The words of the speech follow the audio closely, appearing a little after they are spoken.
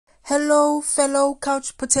Hello fellow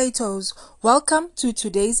couch potatoes, welcome to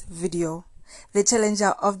today's video. The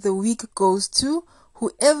challenger of the week goes to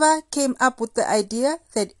whoever came up with the idea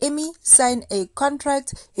that Emmy sign a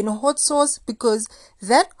contract in hot sauce, because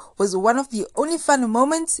that was one of the only fun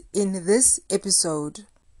moments in this episode.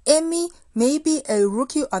 Emmy may be a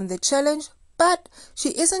rookie on the challenge, but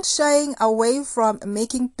she isn't shying away from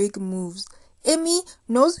making big moves. Emmy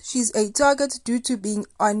knows she's a target due to being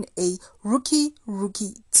on a rookie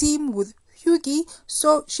team with Hughie,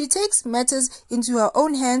 so she takes matters into her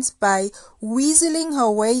own hands by weaseling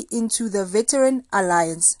her way into the veteran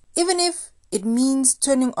alliance, even if it means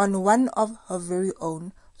turning on one of her very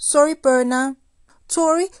own. Sorry, Berna.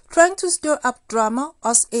 Tori, trying to stir up drama,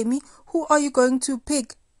 asks Emmy, who are you going to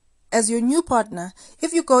pick as your new partner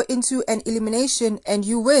if you go into an elimination and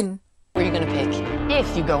you win? Who are you going to pick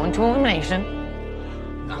if you go into elimination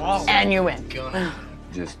and you win?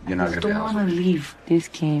 Just, you're not going to I don't want to leave this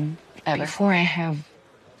game before I have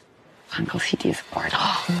Uncle CT's part.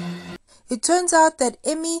 It turns out that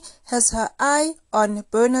Emmy has her eye on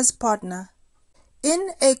Berna's partner.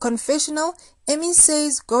 In a confessional, Emmy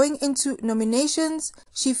says going into nominations,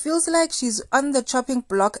 she feels like she's on the chopping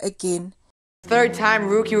block again. Third time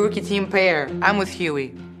rookie team pair. I'm with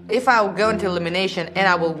Huey. If I will go into elimination and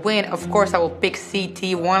I will win, of course I will pick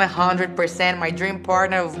CT 100%, my dream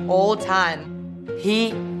partner of all time.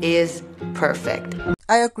 He is perfect.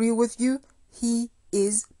 I agree with you. He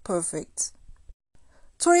is perfect.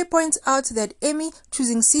 Tori points out that Emmy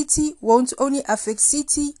choosing CT won't only affect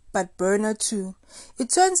CT but Berna too. It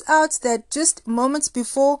turns out that just moments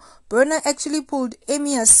before, Berna actually pulled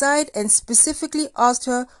Emmy aside and specifically asked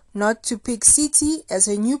her not to pick CT as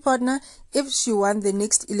her new partner if she won the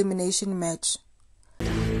next elimination match.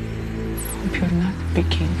 Hope you're not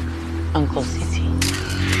picking Uncle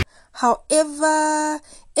CT. However,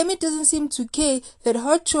 Emmy doesn't seem to care that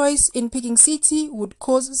her choice in picking CT would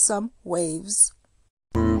cause some waves.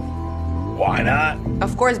 Why not?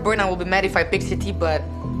 Of course Berna will be mad if I pick CT, but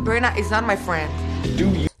Berna is not my friend.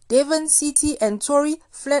 Devon, CT and Tori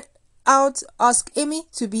flat out ask Emmy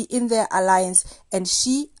to be in their alliance, and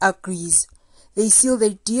she agrees. They seal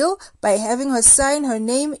the deal by having her sign her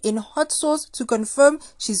name in hot sauce to confirm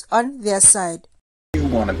she's on their side. You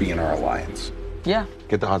want to be in our alliance? Yeah.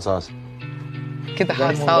 Get the hot sauce. Get the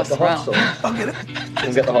hot sauce. I'll get it.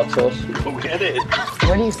 We'll get the hot sauce. Go get it.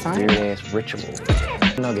 What do you sign? Serious ritual.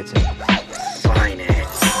 Nuggets in. Sign it.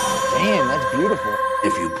 Damn, that's beautiful.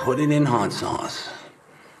 If you put it in hot sauce,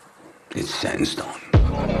 it's set in stone.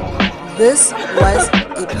 This was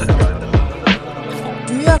it.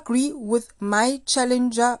 Do you agree with my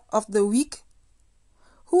challenger of the week?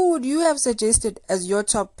 Who would you have suggested as your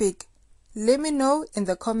top pick? Let me know in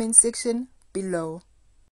the comment section below.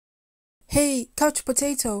 Hey, Couch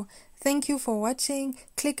Potato, thank you for watching.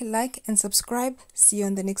 Click like and subscribe. See you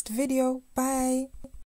on the next video. Bye.